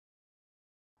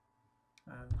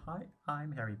Hi,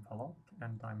 I'm Harry Pollock,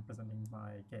 and I'm presenting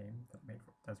my game that I made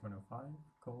for DES105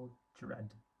 called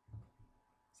Dread.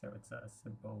 So it's a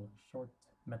simple, short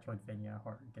Metroidvania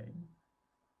horror game.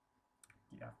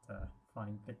 You have to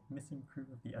find the missing crew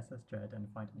of the SS Dread and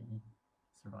find any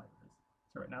survivors.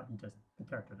 So right now the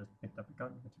character just picked up a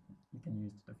gun, which you can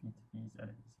use to defeat these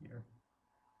enemies here.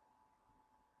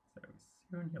 So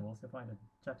soon you'll also find a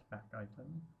jetpack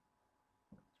item,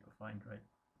 which you'll find right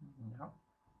now.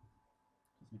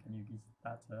 You can use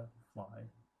that to fly.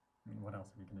 I mean, what else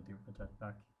are you going to do with a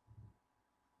jetpack?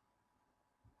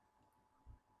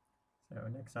 So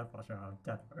next up, I'll show how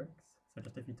death works. So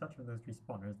just if you touch one of those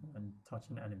respawners and touch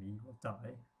an enemy, you will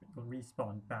die. But you'll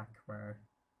respawn back where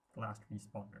the last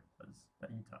respawner was that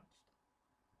you touched.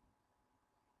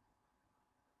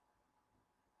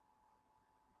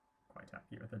 Quite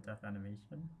happy with the death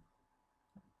animation.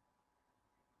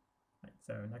 Right,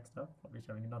 so next up, I'll be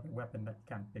showing another weapon that you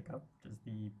can pick up, which is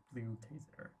the blue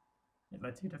taser. It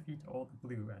lets you defeat all the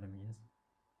blue enemies.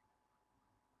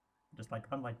 Just like,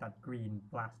 unlike that green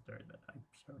blaster that I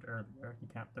showed earlier, you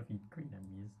can't defeat green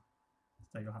enemies.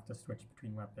 So you'll have to switch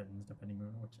between weapons depending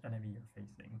on which enemy you're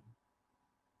facing.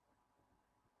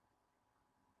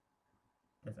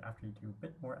 Because after you do a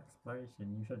bit more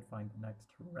exploration, you should find the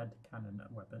next red cannon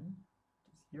weapon,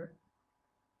 which is here.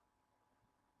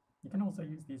 You can also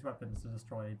use these weapons to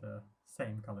destroy the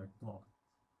same colored blocks.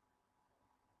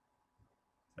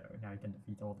 So now you can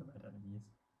defeat all the red enemies.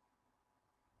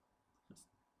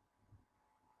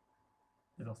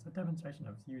 There's also a demonstration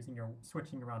of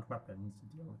switching around weapons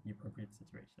to deal with the appropriate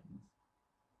situations.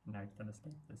 And now you can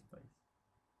escape this place.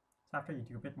 So after you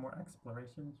do a bit more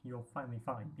exploration, you'll finally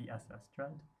find the SS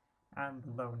Dread and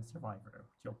the lone survivor,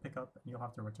 which you'll pick up and you'll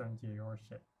have to return to your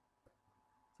ship.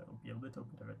 So it'll be a little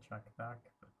bit of a trek back,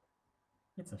 but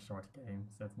it's a short game,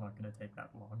 so it's not going to take that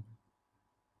long.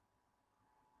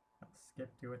 I'll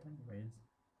skip to it anyways.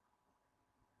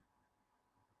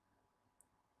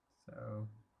 So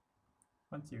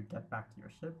once you get back to your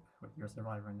ship with your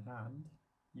survivor in hand,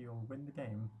 you'll win the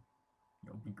game.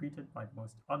 You'll be greeted by the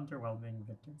most underwhelming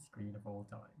victory screen of all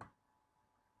time.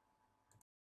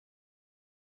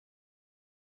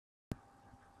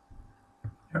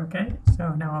 Okay, so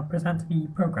now I'll present the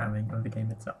programming of the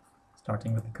game itself,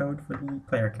 starting with the code for the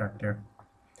player character.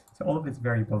 So all of his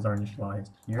variables are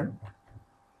initialized here.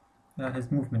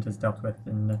 His movement is dealt with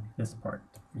in this part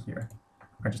over here.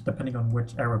 Or just depending on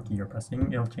which arrow key you're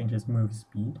pressing, it'll change his move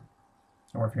speed.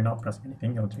 Or if you're not pressing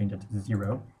anything, it'll change it to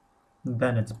 0. And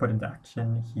then it's put into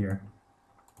action here.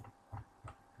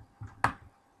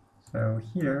 So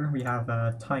here we have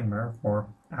a timer for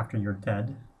after you're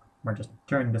dead, where just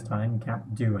during this time you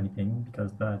can't do anything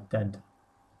because the dead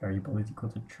variable is equal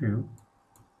to true.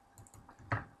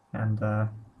 And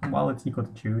while it's equal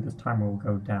to true, this timer will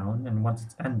go down, and once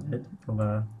it's ended,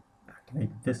 it'll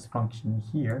activate this function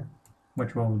here,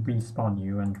 which will respawn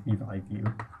you and revive you,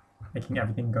 making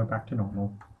everything go back to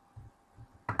normal.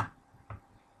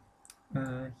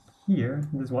 Here,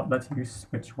 this is what lets you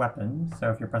switch weapons, so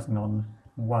if you're pressing on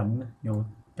 1, you'll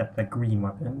get the green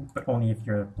weapon, but only if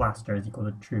your blaster is equal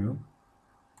to true.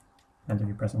 And if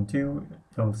you press on 2,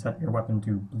 it'll set your weapon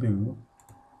to blue,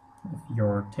 if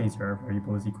your taser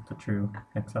variable is equal to true,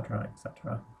 etc,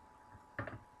 etc.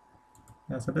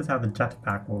 So this is how the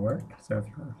jetpack will work. So if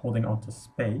you're holding onto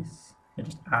space, it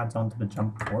just adds onto the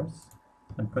jump force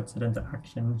and puts it into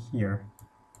action here,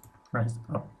 where his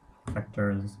up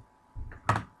vector is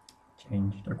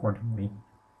changed accordingly.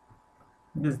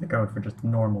 This is the code for just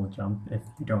normal jump if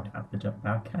you don't have the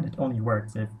jetpack, and it only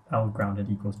works if L grounded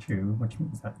equals true, which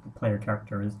means that the player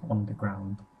character is on the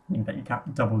ground, meaning that you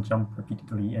can't double jump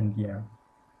repeatedly in the air.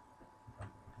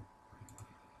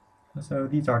 So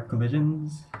these are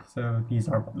collisions, so these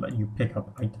are what let you pick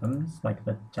up items, like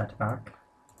the jetpack,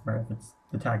 where if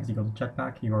the tag is equal to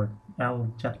jetpack, your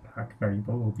L jetpack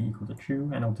variable will be equal to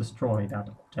true, and it'll destroy that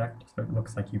object, so it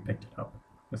looks like you picked it up.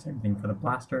 The same thing for the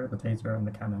blaster, the taser, and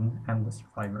the cannon, and the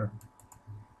survivor.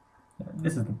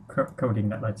 This is the coding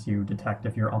that lets you detect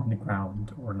if you're on the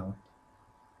ground or not.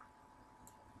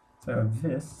 So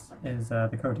this is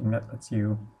the coding that lets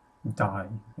you die,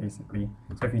 basically.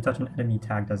 So if you touch an enemy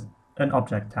tagged as an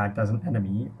object tagged as an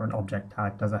enemy, or an object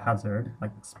tagged as a hazard,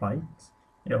 like the spikes,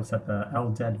 it'll set the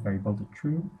LDead variable to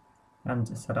true, and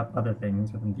set up other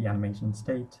things within the animation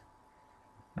state,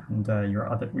 and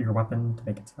your weapon to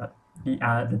make it so that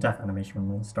the death animation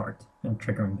will start, and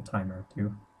triggering the timer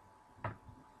too.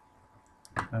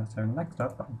 So next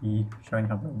up, I'll be showing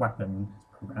how the weapon is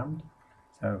programmed.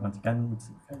 So once again, its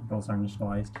variables are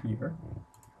initialized here.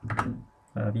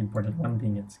 The important one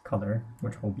being its color,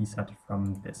 which will be set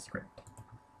from this script.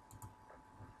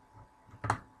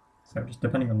 So just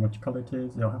depending on which color it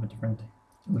is, it'll have a different,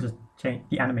 it'll just change,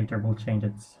 the animator will change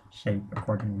its shape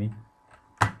accordingly.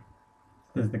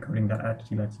 This is the coding that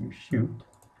actually lets you shoot.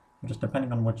 Just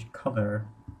depending on which color,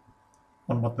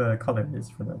 on what the color is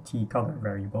for the T color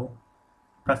variable,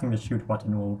 pressing the shoot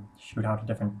button will shoot out a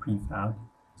different prefab.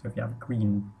 So if you have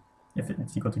green, if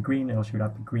it's equal to green, it'll shoot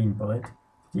out the green bullet. If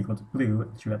it's equal to blue,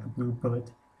 it'll shoot out the blue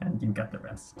bullet, and you get the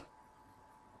rest.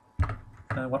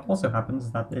 What also happens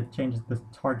is that it changes the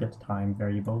target time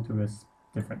variable to a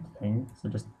different thing. So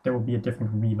just there will be a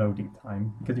different reloading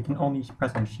time, because you can only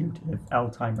press and shoot if L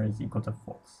timer is equal to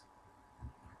false.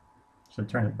 So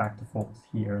turn it back to false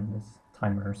here in this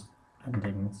timer's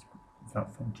ending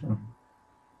without function.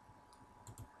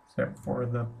 So for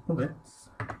the bullets,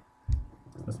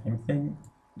 it's the same thing.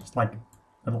 Just like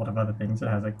a lot of other things, it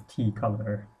has a T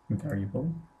color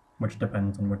variable, which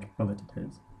depends on which bullet it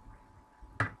is.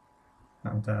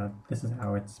 And this is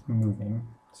how it's moving.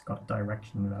 It's got a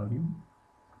direction value.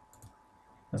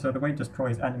 And so the way it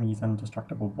destroys enemies and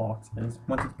destructible blocks is,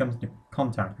 once it comes into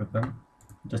contact with them,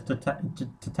 it just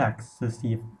detects to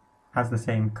see if it has the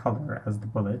same color as the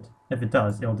bullet. If it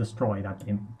does, it'll destroy that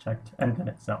game object and then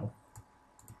itself.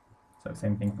 So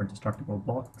same thing for destructible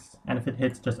blocks. And if it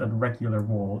hits just a regular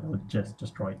wall, it'll just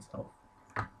destroy itself.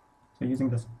 So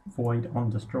using this void on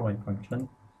destroy function,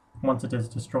 once it is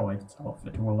destroyed itself,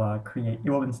 it will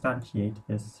instantiate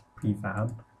this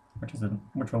prefab,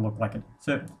 which will look like it,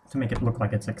 so to make it look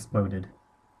like it's exploded.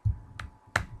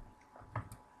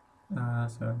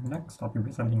 So next I'll be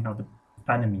presenting how the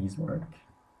enemies work.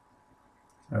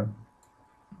 So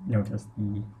notice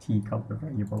the T color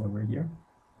variable over here.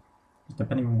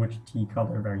 Depending on which T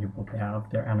color variable they have,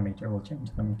 their animator will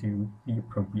change them to the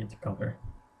appropriate color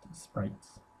to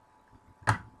sprites.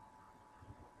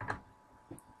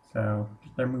 So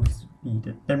their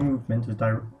movement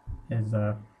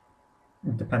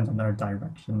depends on their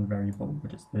direction variable,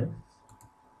 which is this.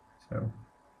 So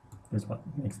this is what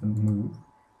makes them move.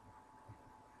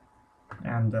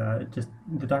 And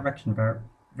the direction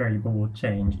variable will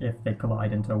change if they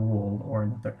collide into a wall or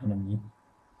another enemy,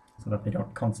 so that they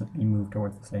don't constantly move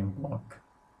towards the same block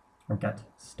or get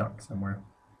stuck somewhere.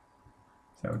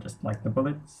 So just like the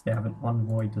bullets, they have an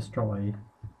on-void destroy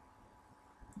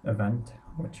event,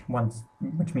 which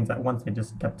means that once they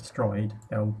just get destroyed,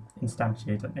 they'll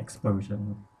instantiate an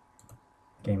explosion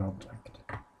game object.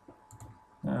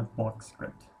 Block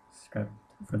script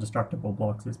for destructible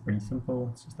blocks is pretty simple.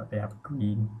 It's just that they have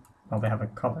green, well, they have a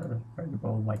color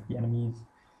variable like the enemies.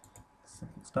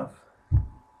 Simple stuff.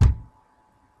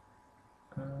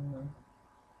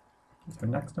 So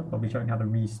next up, I'll be showing how the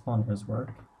respawners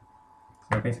work.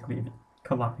 So basically, if it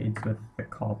collides with the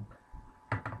cop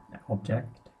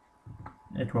object,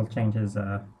 it will change his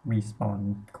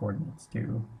respawn coordinates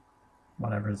to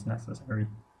whatever is necessary.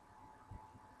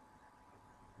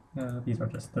 These are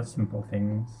just the simple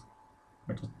things,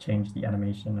 which just change the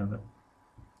animation of it,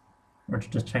 which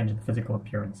just change the physical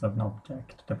appearance of an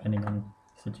object depending on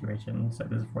the situation. So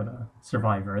this is for the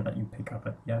survivor that you pick up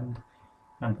at the end,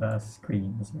 and the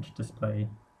screens which display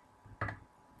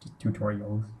just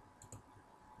tutorials.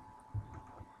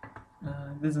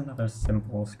 This is another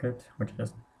simple script which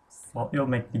just it'll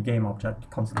make the game object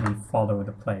constantly follow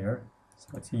the player.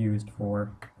 So it's used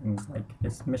for things like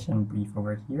this mission brief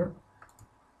over here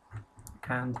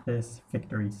and this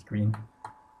victory screen.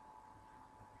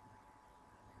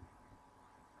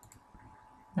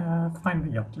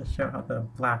 Finally, I'll just show how the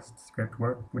blast script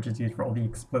works, which is used for all the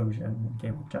explosion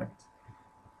game objects.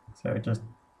 So it just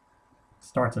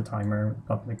starts a timer with a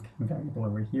public variable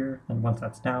over here, and once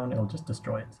that's down, it'll just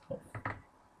destroy itself.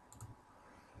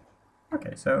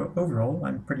 Okay, so overall,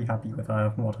 I'm pretty happy with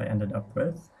what I ended up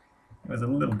with. It was a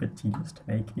little bit tedious to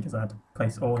make because I had to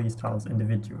place all these tiles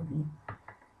individually,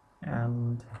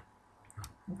 and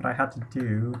what I had to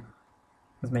do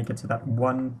was make it so that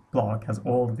one block has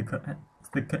all of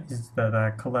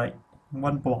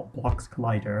one block's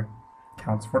collider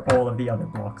counts for all of the other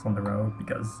blocks on the row,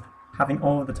 because having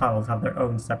all of the tiles have their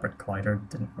own separate collider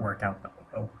didn't work out that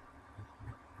well.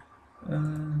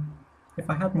 If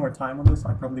I had more time on this,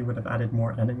 I probably would have added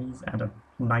more enemies and a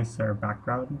nicer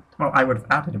background. Well, I would have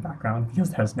added a background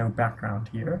because there's no background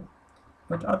here.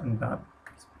 But other than that,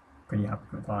 I was pretty happy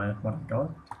with what I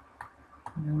got.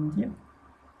 And yeah.